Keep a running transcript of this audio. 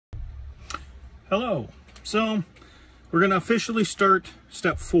Hello. So we're going to officially start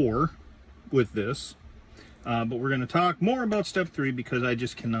step 4 with this, but we're going to talk more about step 3 because I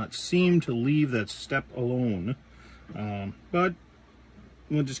just cannot seem to leave that step alone. But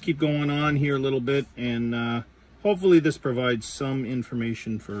we'll just keep going on here a little bit, and hopefully this provides some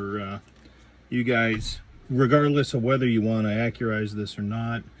information for you guys, regardless of whether you want to accurize this or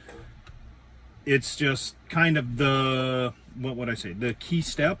not. It's just kind of the, what would I say, the key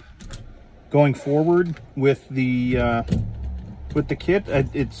step going forward with the kit.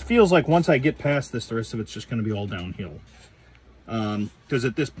 It feels like once I get past this, the rest of it's just going to be all downhill. Because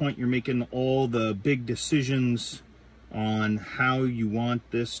at this point, you're making all the big decisions on how you want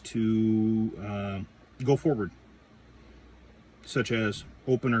this to go forward, such as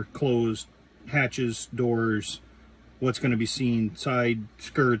open or closed, hatches, doors, what's going to be seen, side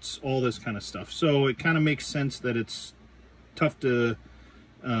skirts, all this kind of stuff. So it kind of makes sense that it's tough to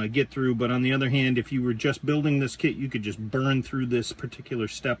get through, but on the other hand, if you were just building this kit, you could just burn through this particular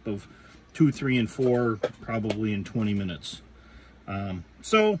step of 2, 3, and 4 probably in 20 minutes.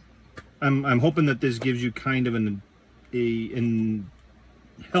 So I'm hoping that this gives you kind of an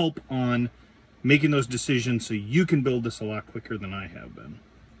help on making those decisions so you can build this a lot quicker than I have been.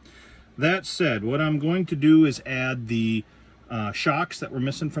 That said, what I'm going to do is add the shocks that were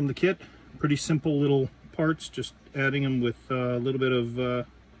missing from the kit. Pretty simple little parts, just adding them with a little bit of the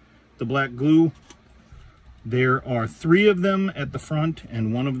black glue. There are 3 of them at the front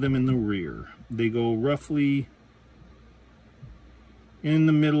and 1 of them in the rear. They go roughly in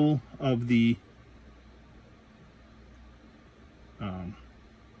the middle of the arm.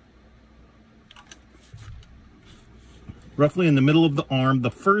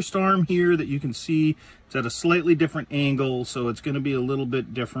 The first arm here that you can see, it's at a slightly different angle, so it's going to be a little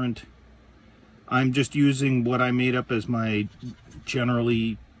bit different. I'm just using what I made up as my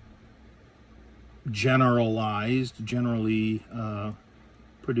generally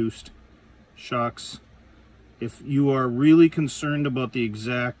produced shocks. If you are really concerned about the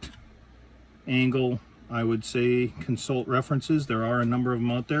exact angle, I would say consult references. There are a number of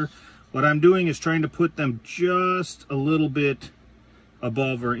them out there. What I'm doing is trying to put them just a little bit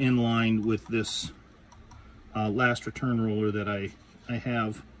above or in line with this last return roller that I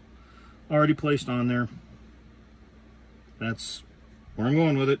have already placed on there. That's where I'm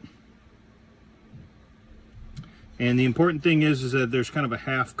going with it. And the important thing is that there's kind of a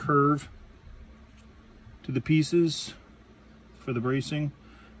half curve to the pieces for the bracing.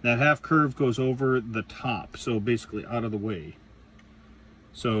 That half curve goes over the top, so basically out of the way.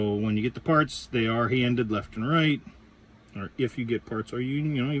 So when you get the parts, they are handed left and right, or if you get parts, or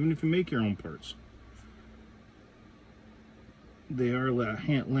even if you make your own parts, they are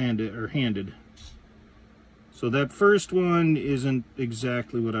handed. So that first one isn't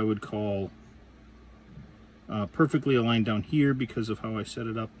exactly what I would call perfectly aligned down here because of how I set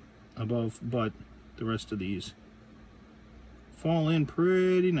it up above, but the rest of these fall in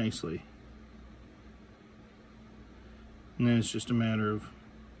pretty nicely. And then it's just a matter of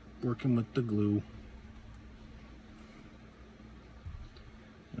working with the glue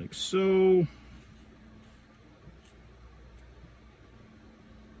like so.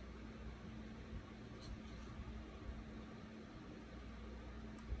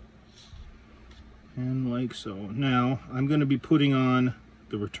 And like so. Now I'm going to be putting on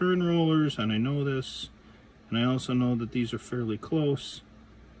the return rollers, and I know this, and I also know that these are fairly close,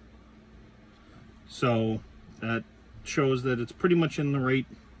 so that shows that it's pretty much in the right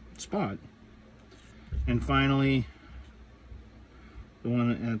spot. And finally, the one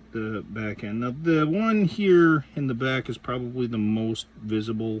at the back end. Now the one here in the back is probably the most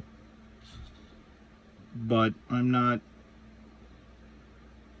visible, but I'm not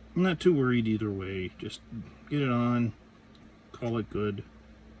too worried either way. Just get it on, call it good,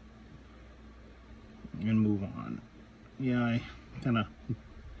 and move on. Yeah, I kind of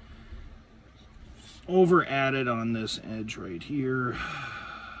over added on this edge right here.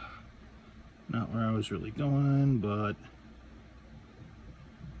 Not where I was really going, but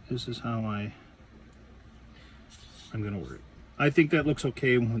this is how I'm gonna work it. I think that looks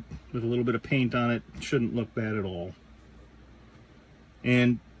okay with a little bit of paint on it. It shouldn't look bad at all.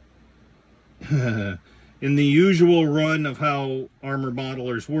 And in the usual run of how armor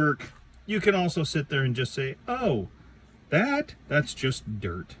modelers work, you can also sit there and just say, oh, that's just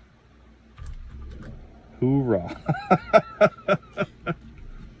dirt. Hoorah.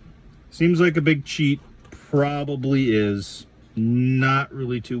 Seems like a big cheat. Probably is. Not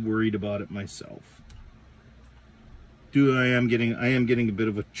really too worried about it myself. I am getting a bit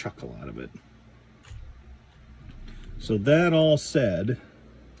of a chuckle out of it. So that all said,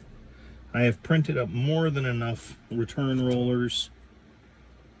 I have printed up more than enough return rollers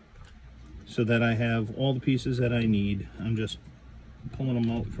so that I have all the pieces that I need. I'm just pulling them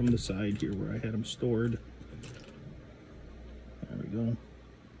out from the side here where I had them stored. There we go.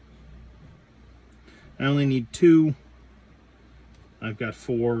 I only need 2. I've got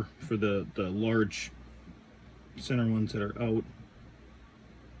 4 for the large center ones that are out.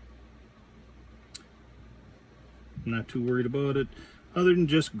 I'm not too worried about it, other than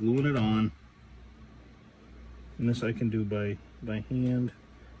just gluing it on. And this I can do by hand.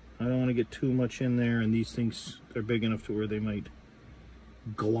 I don't want to get too much in there, and these things are big enough to where they might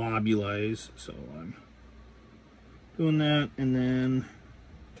globulize. So I'm doing that, and then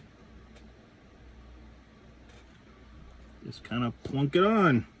just kind of plunk it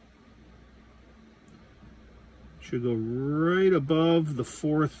on. Should go right above the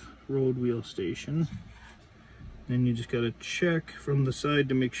 4th road wheel station. Then you just got to check from the side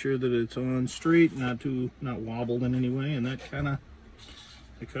to make sure that it's on straight, not wobbled in any way, and that kind of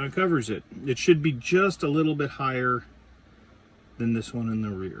covers it. It should be just a little bit higher than this one in the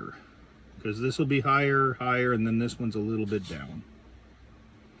rear, because this will be higher, and then this one's a little bit down.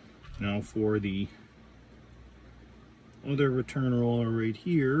 Now for the other return roller right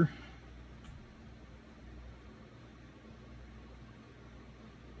here,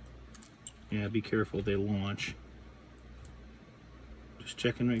 yeah, be careful, they launch. Just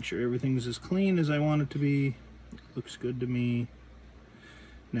check and make sure everything's as clean as I want it to be. Looks good to me.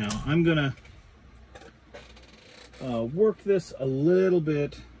 Now I'm gonna work this a little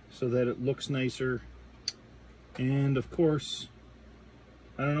bit so that it looks nicer. And of course,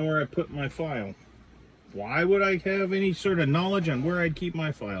 I don't know where I put my file. Why would I have any sort of knowledge on where I'd keep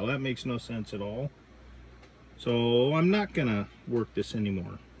my file? That makes no sense at all. So I'm not gonna work this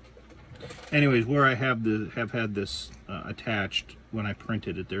anymore. Anyways, where I have had this attached when I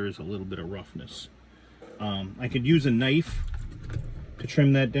printed it, there is a little bit of roughness. I could use a knife to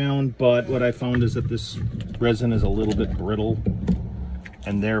trim that down, but what I found is that this resin is a little bit brittle,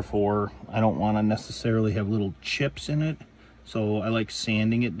 and therefore I don't want to necessarily have little chips in it, so I like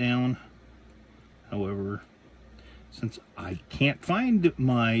sanding it down. However, since I can't find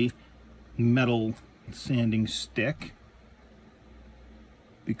my metal sanding stick,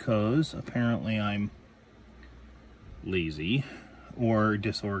 because apparently I'm lazy or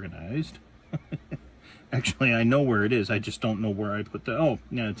disorganized. Actually, I know where it is. I just don't know where I put the... Oh,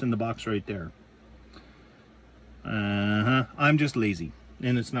 yeah, it's in the box right there. I'm just lazy,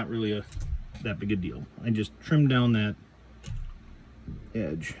 and it's not really that big a deal. I just trim down that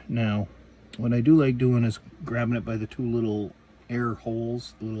edge. Now, what I do like doing is grabbing it by the 2 little air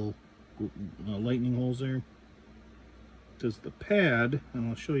holes, the little lightning holes there. Because the pad, and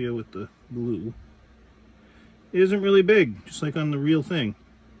I'll show you with the glue, isn't really big, just like on the real thing.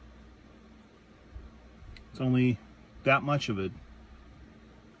 It's only that much of it.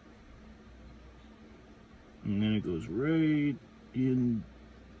 And then it goes right in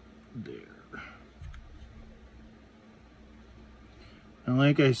there. And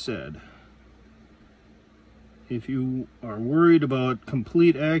like I said, if you are worried about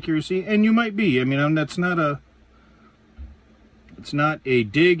complete accuracy, and you might be, I mean, that's not a... It's not a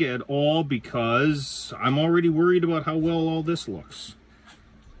dig at all, because I'm already worried about how well all this looks.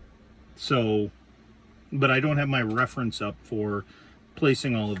 So, but I don't have my reference up for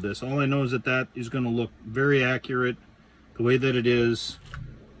placing all of this. All I know is that that is going to look very accurate the way that it is.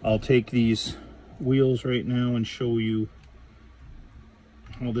 I'll take these wheels right now and show you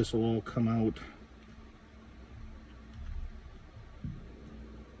how this will all come out.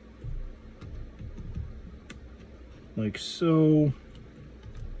 Like so.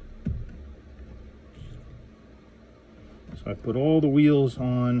 So I put all the wheels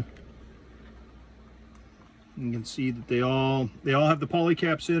on. You can see that they all have the poly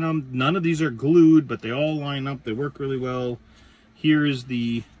caps in them. None of these are glued, but they all line up. They work really well. Here is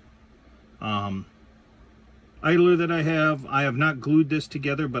the idler that I have. I have not glued this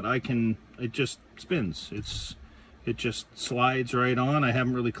together, but I can. It just spins. It just slides right on. I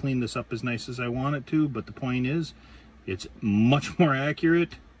haven't really cleaned this up as nice as I want it to, but the point is, it's much more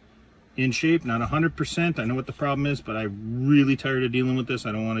accurate in shape. Not 100%. I know what the problem is, but I'm really tired of dealing with this.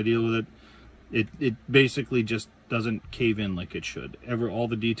 I don't want to deal with it. It basically just doesn't cave in like it should. All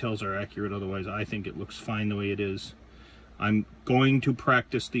the details are accurate. Otherwise, I think it looks fine the way it is. I'm going to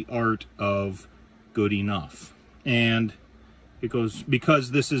practice the art of good enough. And it goes,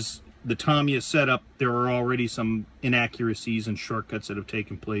 because this is the Tamiya setup, there are already some inaccuracies and shortcuts that have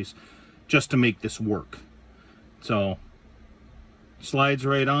taken place just to make this work. So, slides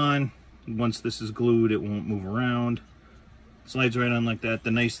right on. Once this is glued, it won't move around. Slides right on like that.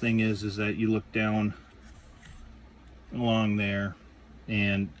 The nice thing is that you look down along there,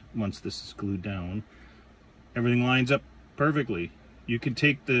 and once this is glued down, everything lines up perfectly. You can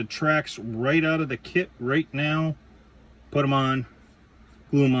take the tracks right out of the kit right now, put them on,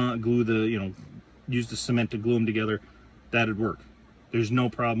 glue them on, glue the, you know, use the cement to glue them together. That'd work. There's no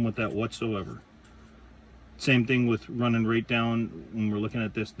problem with that whatsoever. Same thing with running right down. When we're looking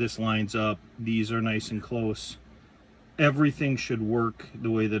at this, this lines up. These are nice and close. Everything should work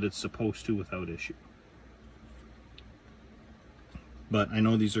the way that it's supposed to without issue. But I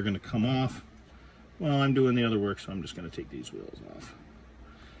know these are going to come off while I'm doing the other work, so I'm just going to take these wheels off.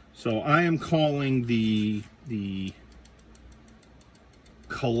 So I am calling the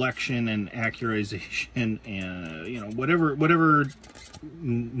collection and accurization and you know, whatever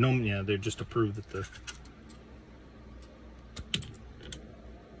no, yeah, they're just to prove that the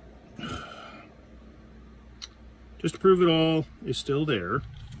just to prove it all is still there.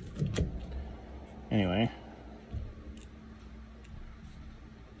 Anyway,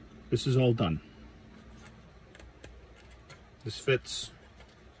 this is all done. This fits.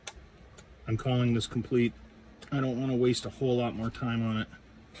 I'm calling this complete. I don't want to waste a whole lot more time on it.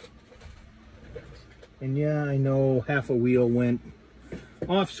 And yeah, I know half a wheel went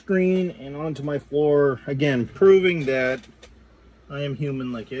off screen and onto my floor. Again, proving that I am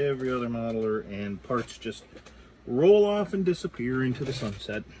human like every other modeler, and parts just roll off and disappear into the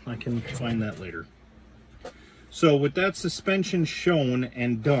sunset. I can find that later. So with that suspension shown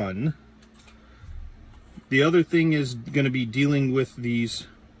and done, the other thing is going to be dealing with these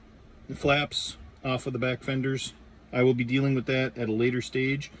flaps off of the back fenders. I will be dealing with that at a later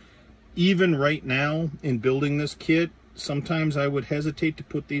stage. Even right now in building this kit, sometimes I would hesitate to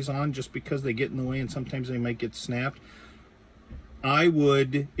put these on just because they get in the way and sometimes they might get snapped. I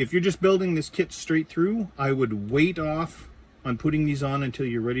would, if you're just building this kit straight through, I would wait off on putting these on until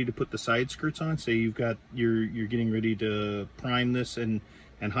you're ready to put the side skirts on. Say you've got, you're getting ready to prime this and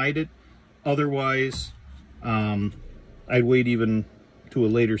hide it. Otherwise, I'd wait even to a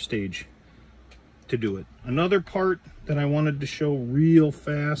later stage to do it. Another part that I wanted to show real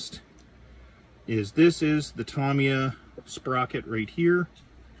fast is this is the Tamiya sprocket right here.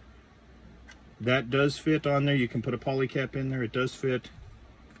 That does fit on there. You can put a poly cap in there. It does fit,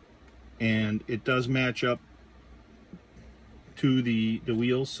 and it does match up to the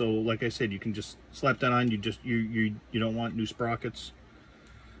wheels. So like I said, you can just slap that on. You don't want new sprockets,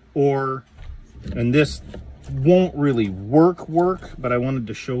 or, and this won't really work, but I wanted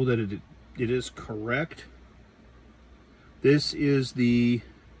to show that it is correct. This is the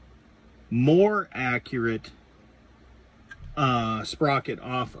more accurate sprocket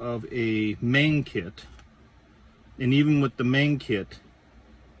off of a main kit, and even with the main kit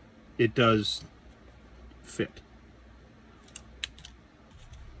it does fit.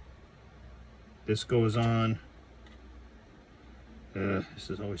 This goes on, this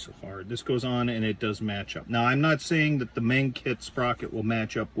is always so hard. This goes on and it does match up. Now I'm not saying that the main kit sprocket will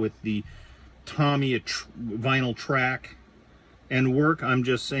match up with the Tamiya vinyl track and work. I'm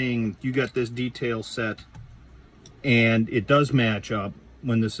just saying you got this detail set and it does match up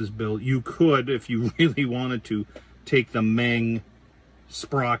when this is built. You could, if you really wanted to, take the Meng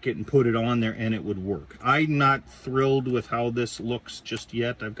sprocket and put it on there and it would work. I'm not thrilled with how this looks just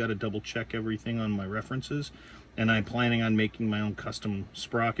yet. I've got to double check everything on my references, and I'm planning on making my own custom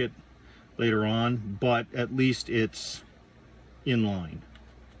sprocket later on, but at least it's in line,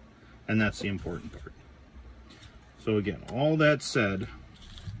 and that's the important part. So again, all that said,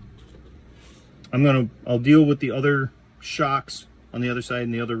 I'll deal with the other shocks on the other side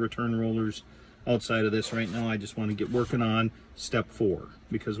and the other return rollers outside of this. Right now I just want to get working on step 4,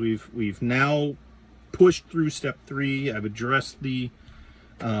 because we've now pushed through step 3. I've addressed the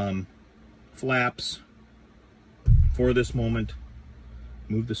flaps for this moment.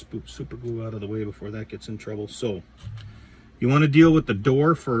 Move the super glue out of the way before that gets in trouble. So you want to deal with the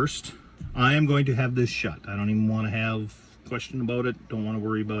door first. I am going to have this shut. I don't even want to have a question about it. Don't want to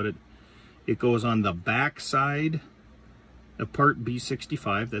worry about it. It goes on the back side of part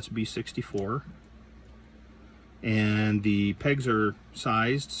B65. That's B64. And the pegs are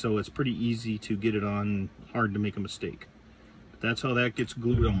sized, so it's pretty easy to get it on, hard to make a mistake. But that's how that gets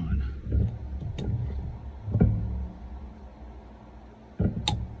glued on.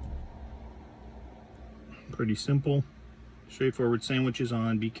 Pretty simple, straightforward. Sandwiches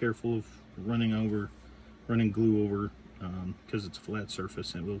on. Be careful of running glue over, because it's a flat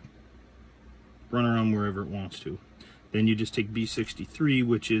surface and it will run around wherever it wants to. Then you just take B63,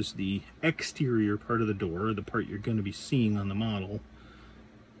 which is the exterior part of the door, the part you're going to be seeing on the model.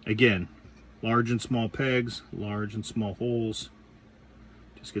 Again, Large and small pegs, large and small holes.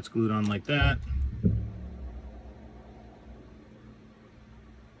 Just gets glued on like that.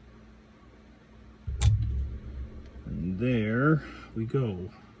 And there we go.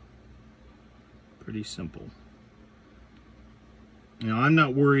 Pretty simple. Now, I'm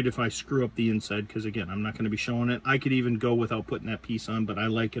not worried if I screw up the inside because, again, I'm not going to be showing it. I could even go without putting that piece on, but I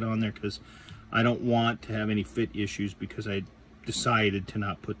like it on there because I don't want to have any fit issues because I decided to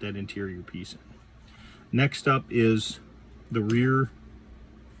not put that interior piece in. Next up is the rear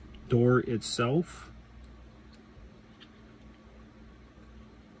door itself.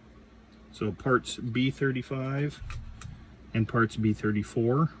 So parts B35 and parts B34,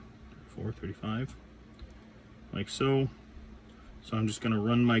 435, like so. So I'm just going to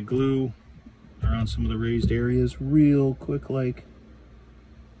run my glue around some of the raised areas real quick, like,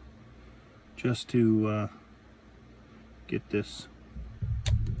 just to get this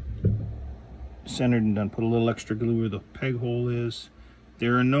centered and done. Put a little extra glue where the peg hole is.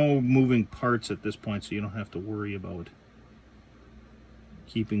 There are no moving parts at this point, so you don't have to worry about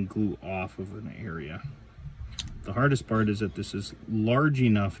keeping glue off of an area. The hardest part is that this is large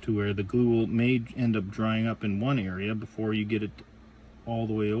enough to where the glue may end up drying up in one area before you get it all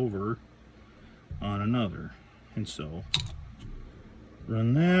the way over on another. And so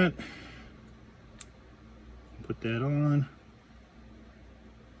run that, put that on,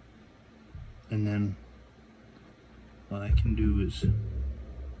 and then what I can do is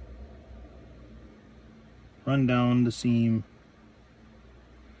run down the seam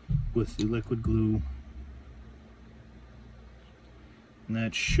with the liquid glue, and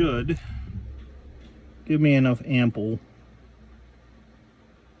that should give me enough ample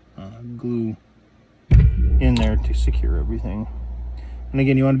glue in there to secure everything. And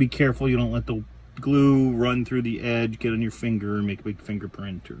again, you want to be careful you don't let the glue run through the edge, get on your finger, and make a big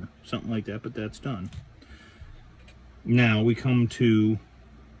fingerprint or something like that, but that's done. Now we come to,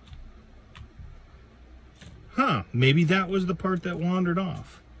 maybe that was the part that wandered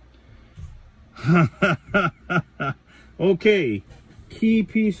off. Okay, key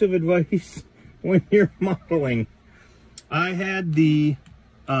piece of advice when you're modeling. I had the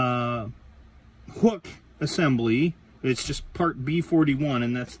hook assembly. It's just part B41,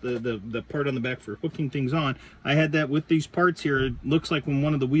 and that's the part on the back for hooking things on. I had that with these parts here. It looks like when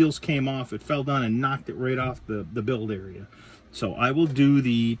one of the wheels came off, it fell down and knocked it right off the build area. So I will do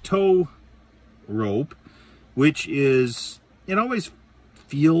the tow rope, which is, it always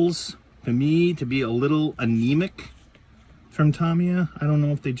feels to me to be a little anemic from Tamiya. I don't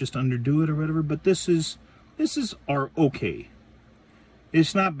know if they just underdo it or whatever, but this is okay.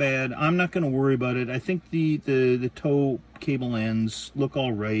 It's not bad. I'm not going to worry about it. I think the tow cable ends look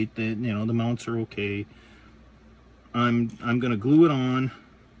all right. The mounts are okay. I'm going to glue it on.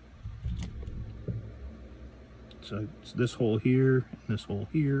 So it's this hole here and this hole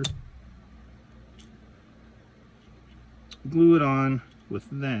here. Glue it on with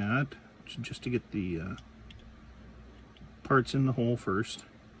that, just to get the parts in the hole first,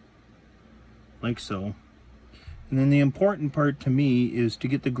 like so. And then the important part to me is to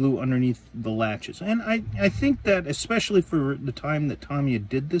get the glue underneath the latches. And I think that, especially for the time that Tamiya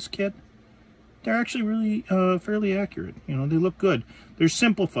did this kit, they're actually really fairly accurate. You know, they look good. They're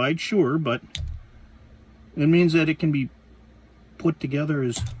simplified, sure, but it means that it can be put together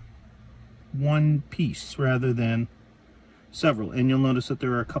as one piece rather than several. And you'll notice that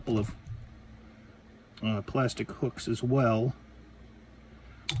there are a couple of plastic hooks as well.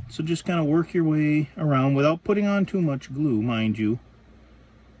 So just kind of work your way around without putting on too much glue, mind you,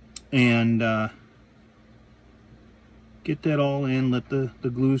 and get that all in. Let the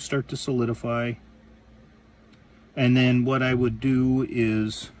glue start to solidify. And then what I would do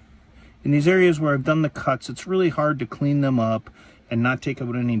is, in these areas where I've done the cuts, it's really hard to clean them up and not take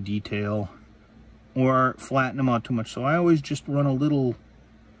out any detail or flatten them out too much. So I always just run a little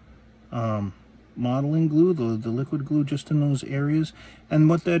modeling glue, the liquid glue, just in those areas. And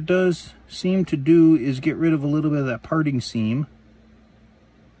what that does seem to do is get rid of a little bit of that parting seam,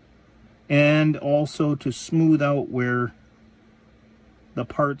 and also to smooth out where the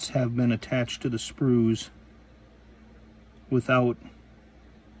parts have been attached to the sprues without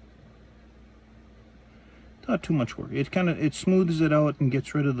not too much work. It smooths it out and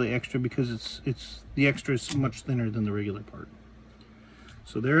gets rid of the extra, because the extra is much thinner than the regular part.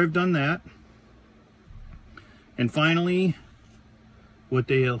 So there, I've done that. And finally, what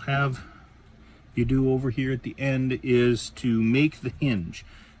they'll have you do over here at the end is to make the hinge.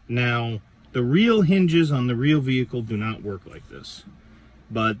 Now, the real hinges on the real vehicle do not work like this,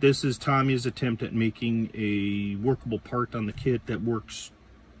 but this is Tamiya's attempt at making a workable part on the kit that works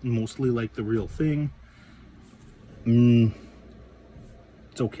mostly like the real thing.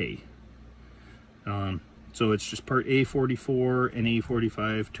 It's okay. So it's just part A44 and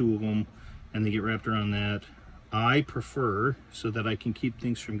A45, 2 of them, and they get wrapped around that. I prefer, so that I can keep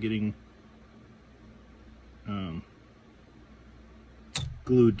things from getting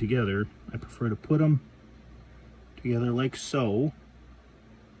glued together, I prefer to put them together like so,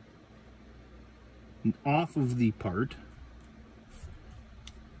 off of the part,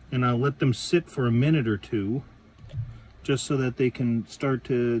 and I'll let them sit for a minute or two, just so that they can start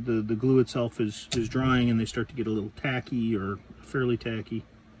to, the glue itself is drying and they start to get a little tacky or fairly tacky,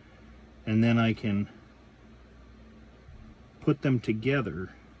 and then I can put them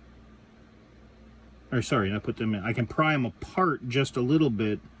together, or sorry, not put them in, I can pry them apart just a little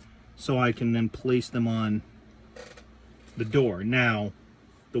bit so I can then place them on the door. Now,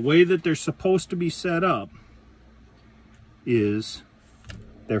 the way that they're supposed to be set up is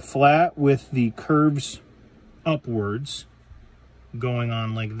they're flat with the curves upwards going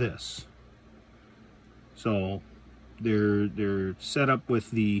on like this. So they're set up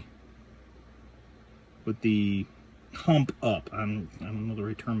with the hump up. I don't know the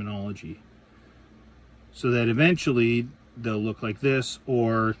right terminology. So that eventually they'll look like this,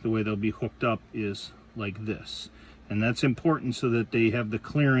 or the way they'll be hooked up is like this. And that's important so that they have the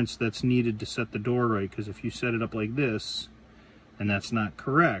clearance that's needed to set the door right, because if you set it up like this and that's not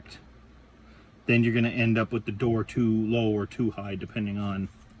correct, then you're going to end up with the door too low or too high, depending on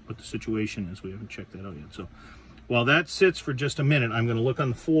what the situation is. We haven't checked that out yet. So while that sits for just a minute, I'm going to look on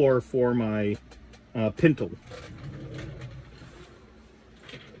the floor for my pintle.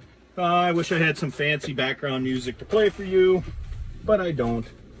 I wish I had some fancy background music to play for you, but I don't.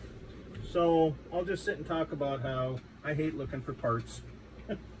 So I'll just sit and talk about how I hate looking for parts.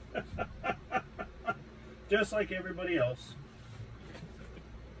 Just like everybody else.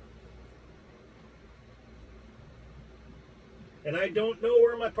 And I don't know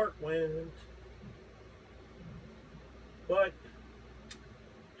where my part went. But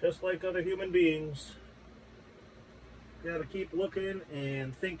just like other human beings, you gotta keep looking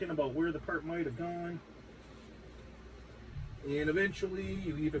and thinking about where the part might have gone. And eventually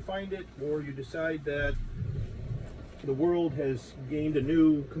you either find it or you decide that the world has gained a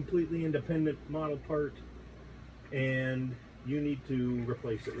new, completely independent model part and you need to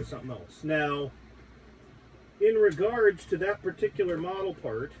replace it with something else. Now, in regards to that particular model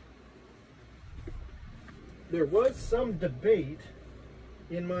part, there was some debate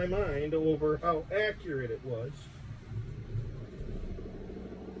in my mind over how accurate it was.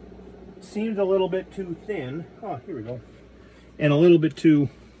 It seemed a little bit too thin. Oh, here we go. And a little bit too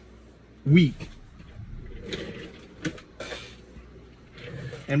weak.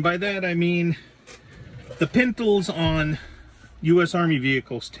 And by that I mean the pintles on U.S. Army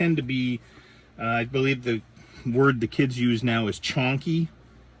vehicles tend to be, I believe the word the kids use now is chonky.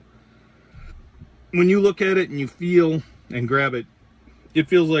 When you look at it and you feel and grab it, it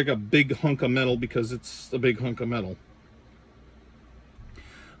feels like a big hunk of metal because it's a big hunk of metal.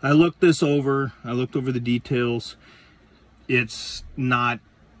 I looked this over, I looked over the details. It's not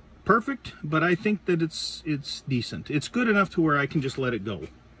perfect, but I think that it's decent. It's good enough to where I can just let it go.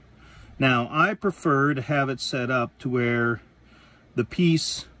 Now, I prefer to have it set up to where the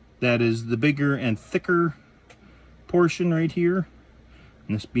piece that is the bigger and thicker portion right here,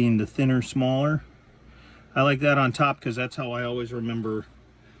 and this being the thinner, smaller, I like that on top because that's how I always remember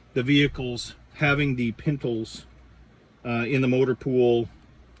the vehicles having the pintles in the motor pool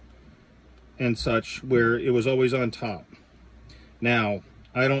and such, where it was always on top. Now,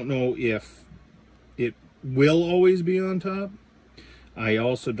 I don't know if it will always be on top. I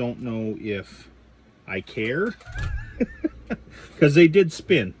also don't know if I care, because they did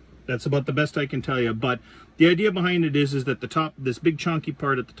spin. That's about the best I can tell you. But the idea behind it is that the top, this big chunky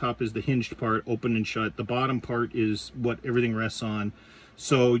part at the top is the hinged part, open and shut. The bottom part is what everything rests on.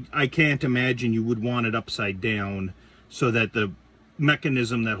 So I can't imagine you would want it upside down so that the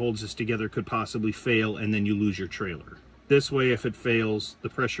mechanism that holds this together could possibly fail and then you lose your trailer. This way, if it fails, the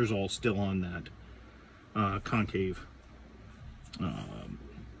pressure's all still on that concave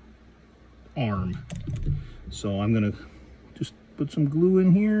arm. So I'm gonna just put some glue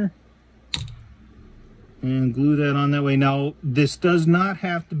in here and glue that on that way. Now, this does not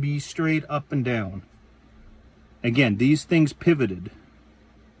have to be straight up and down. Again, these things pivoted.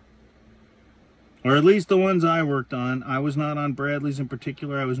 Or at least the ones I worked on. I was not on Bradley's in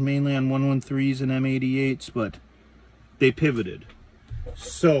particular. I was mainly on 113s and M88s, but they pivoted.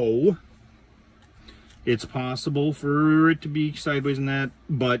 So it's possible for it to be sideways and that,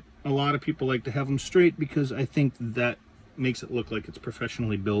 but a lot of people like to have them straight because I think that makes it look like it's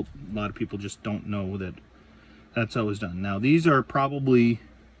professionally built. A lot of people just don't know that that's how it's done. Now these are probably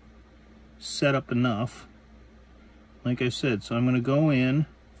set up enough, like I said, so I'm going to go in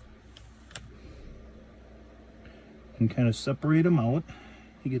and kind of separate them out.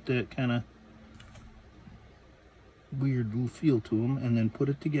 You get that kind of weird little feel to them, and then put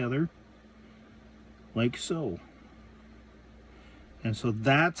it together like so. And so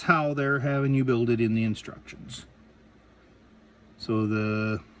that's how they're having you build it in the instructions.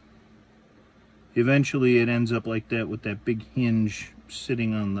 So eventually it ends up like that with that big hinge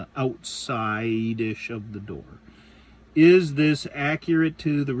sitting on the outside-ish of the door. Is this accurate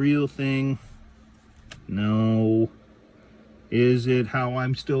to the real thing? No. Is it how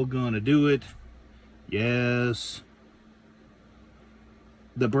I'm still gonna do it? Yes.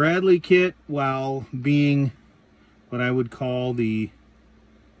 The Bradley kit, while being what I would call the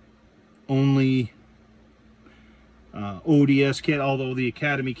only ODS kit, although the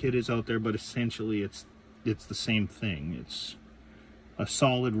Academy kit is out there, but essentially it's the same thing. It's a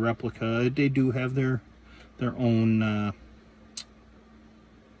solid replica. They do have their own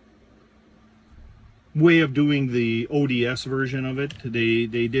way of doing the ODS version of it. They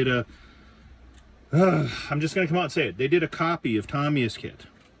did a I'm just going to come out and say it. They did a copy of Tamiya's kit.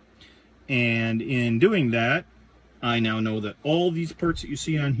 And in doing that, I now know that all these parts that you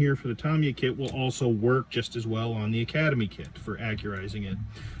see on here for the Tamiya kit will also work just as well on the Academy kit for accurizing it.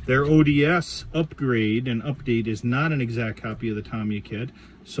 Their ODS upgrade and update is not an exact copy of the Tamiya kit,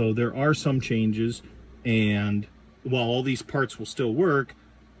 so there are some changes, and while all these parts will still work,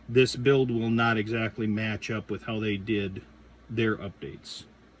 this build will not exactly match up with how they did their updates,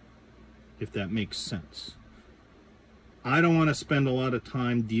 if that makes sense. I don't want to spend a lot of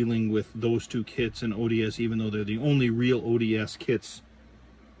time dealing with those two kits and ODS, even though they're the only real ODS kits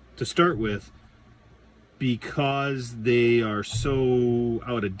to start with, because they are so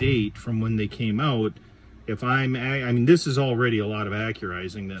out of date from when they came out. If I mean, this is already a lot of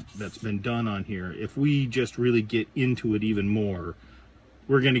accurizing that's been done on here. If we just really get into it even more,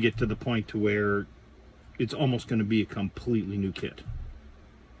 we're going to get to the point to where it's almost going to be a completely new kit.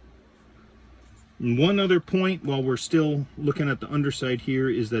 And one other point while we're still looking at the underside here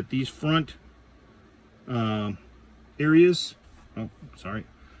is that these front areas,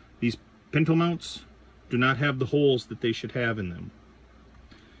 these pintle mounts do not have the holes that they should have in them.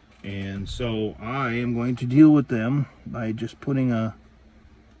 And so I am going to deal with them by just putting a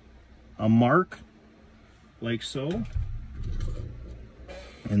mark like so.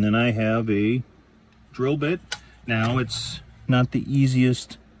 And then I have a drill bit. Now it's not the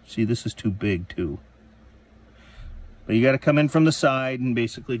easiest. See, this is too big too. But you got to come in from the side and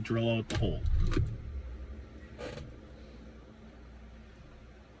basically drill out the hole.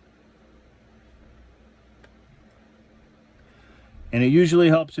 And it usually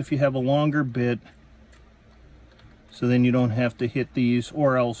helps if you have a longer bit, so then you don't have to hit these,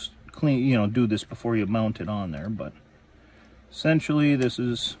 or else clean, you know, do this before you mount it on there. But essentially this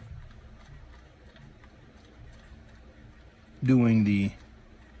is doing the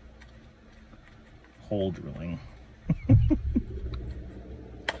hole drilling.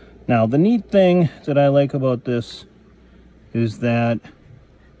 Now the neat thing that I like about this is that,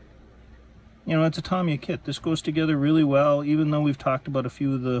 you know, it's a Tamiya kit. This goes together really well, even though we've talked about a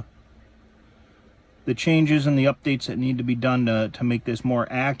few of the changes and the updates that need to be done to make this more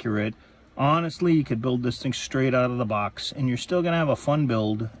accurate. Honestly, you could build this thing straight out of the box and you're still going to have a fun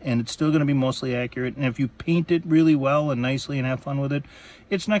build, and it's still going to be mostly accurate. And if you paint it really well and nicely and have fun with it,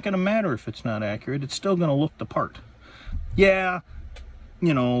 it's not going to matter if it's not accurate. It's still going to look the part. Yeah,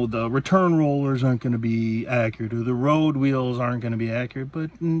 you know, the return rollers aren't going to be accurate, or the road wheels aren't going to be accurate,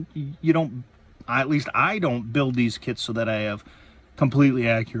 but you don't, at least I don't build these kits so that I have completely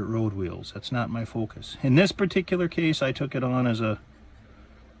accurate road wheels. That's not my focus. In this particular case, I took it on as a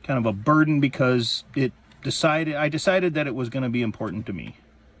kind of a burden because I decided that it was going to be important to me.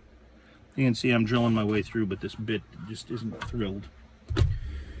 You can see I'm drilling my way through, but this bit just isn't thrilled.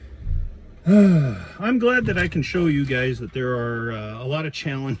 I'm glad that I can show you guys that there are a lot of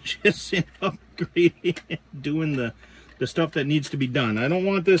challenges in upgrading and doing the stuff that needs to be done. I don't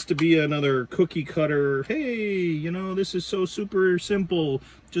want this to be another cookie cutter, hey, you know, this is so super simple,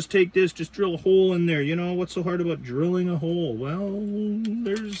 just take this, just drill a hole in there. You know, what's so hard about drilling a hole? Well,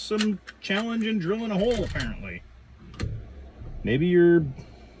 there's some challenge in drilling a hole, apparently. Maybe your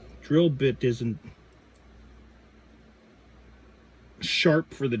drill bit isn't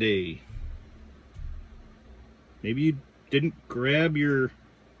sharp for the day. Maybe you didn't grab your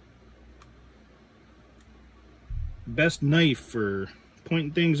best knife for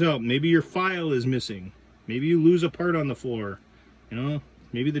pointing things out. Maybe your file is missing. Maybe you lose a part on the floor. You know,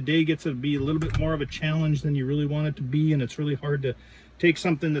 maybe the day gets to be a little bit more of a challenge than you really want it to be, and it's really hard to take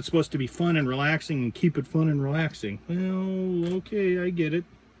something that's supposed to be fun and relaxing and keep it fun and relaxing. Well, okay, I get it.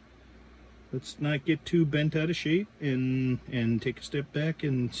 Let's not get too bent out of shape and take a step back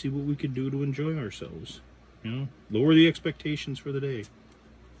and see what we could do to enjoy ourselves. You know, lower the expectations for the day.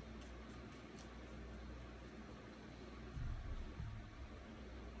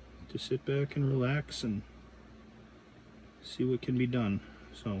 To sit back and relax and see what can be done.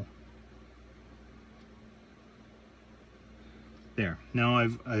 So there. Now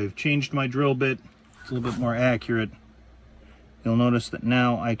I've changed my drill bit. It's a little bit more accurate. You'll notice that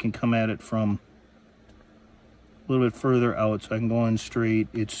now I can come at it from a little bit further out, so I can go in straight.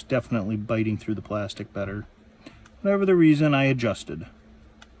 It's definitely biting through the plastic better. Whatever the reason, I adjusted.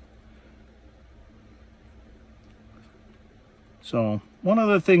 So one of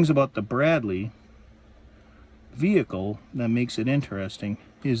the things about the Bradley vehicle that makes it interesting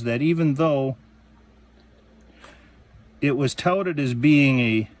is that even though it was touted as being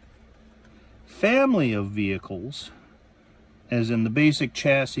a family of vehicles, as in the basic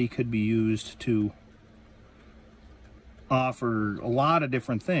chassis could be used to offer a lot of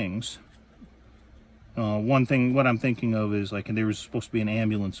different things. One thing, what I'm thinking of is like there was supposed to be an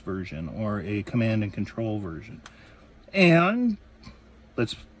ambulance version or a command and control version. And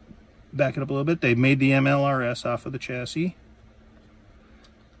let's back it up a little bit. They made the MLRS off of the chassis,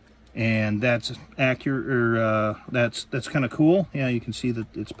 and that's accurate, or that's kind of cool. Yeah, you can see that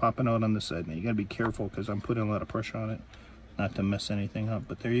it's popping out on this side. Now you got to be careful because I'm putting a lot of pressure on it, not to mess anything up.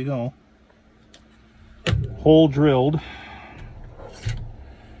 But there you go, hole drilled.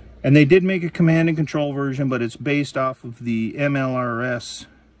 And they did make a command and control version, but it's based off of the MLRS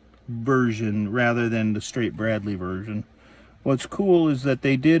version rather than the straight Bradley version. What's cool is that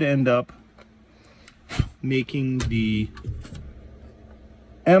they did end up making the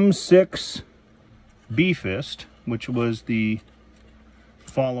M6 B-Fist, which was the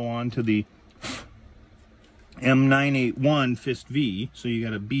follow-on to the M981 Fist V, so you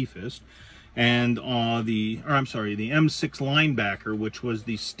got a B-Fist, and the M6 Linebacker, which was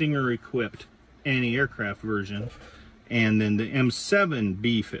the Stinger-equipped anti-aircraft version, and then the M7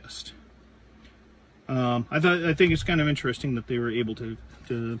 B-Fist. I think it's kind of interesting that they were able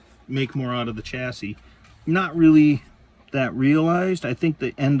to make more out of the chassis. Not really that realized. I think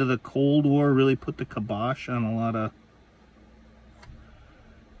the end of the Cold War really put the kibosh on a lot of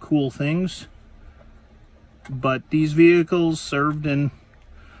cool things. But these vehicles served in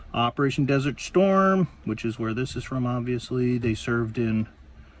Operation Desert Storm, which is where this is from, obviously. They served in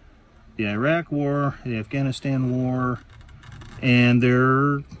the Iraq War, the Afghanistan War, and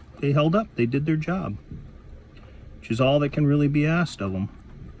they held up. They did their job, which is all that can really be asked of them.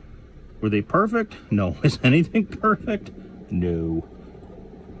 Were they perfect? No. Is anything perfect? No.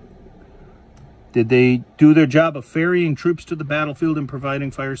 Did they do their job of ferrying troops to the battlefield and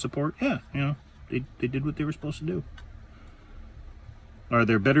providing fire support? Yeah, you know, they did what they were supposed to do. Are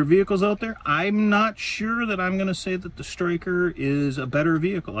there better vehicles out there? I'm not sure that I'm going to say that the Striker is a better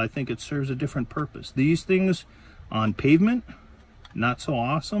vehicle. I think it serves a different purpose. These things on pavement, not so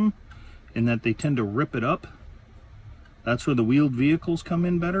awesome in that they tend to rip it up. That's where the wheeled vehicles come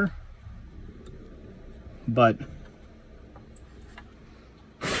in better. But,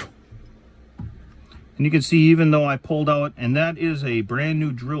 and you can see even though I pulled out, and that is a brand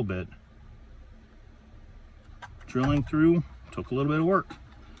new drill bit, drilling through took a little bit of work.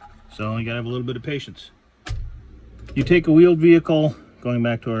 So you gotta have a little bit of patience. You take a wheeled vehicle, going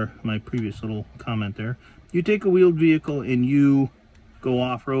back to my previous little comment there, you take a wheeled vehicle and you go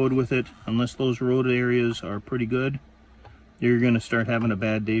off-road with it, unless those road areas are pretty good, you're going to start having a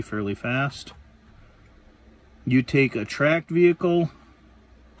bad day fairly fast. You take a tracked vehicle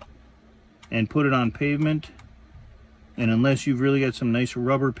and put it on pavement, and unless you've really got some nice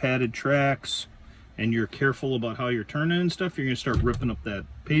rubber padded tracks and you're careful about how you're turning and stuff, you're going to start ripping up that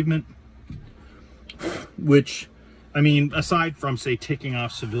pavement. Which, I mean, aside from, say, ticking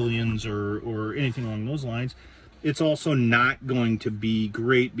off civilians or anything along those lines, it's also not going to be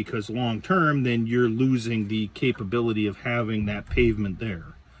great because long term, then you're losing the capability of having that pavement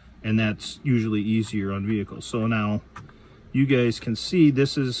there. And that's usually easier on vehicles. So now you guys can see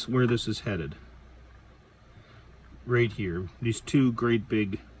this is where this is headed. Right here. These two great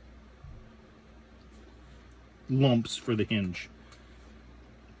big lumps for the hinge.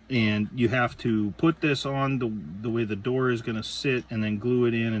 And you have to put this on the way the door is going to sit and then glue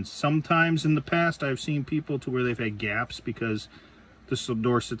it in. And sometimes in the past I've seen people to where they've had gaps because this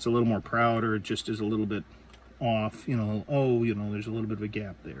door sits a little more proud, or it just is a little bit off, you know, oh, you know, there's a little bit of a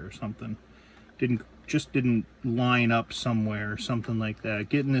gap there or something. Didn't just didn't line up somewhere, something like that,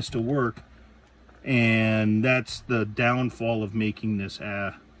 getting this to work. And that's the downfall of making this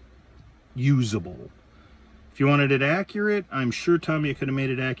usable. If you wanted it accurate, I'm sure Tamiya could have made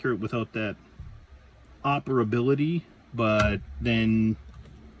it accurate without that operability, but then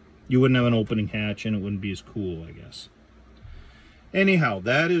you wouldn't have an opening hatch and it wouldn't be as cool, I guess. Anyhow,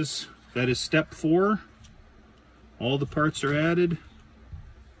 that is step 4. All the parts are added,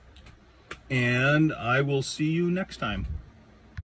 and I will see you next time.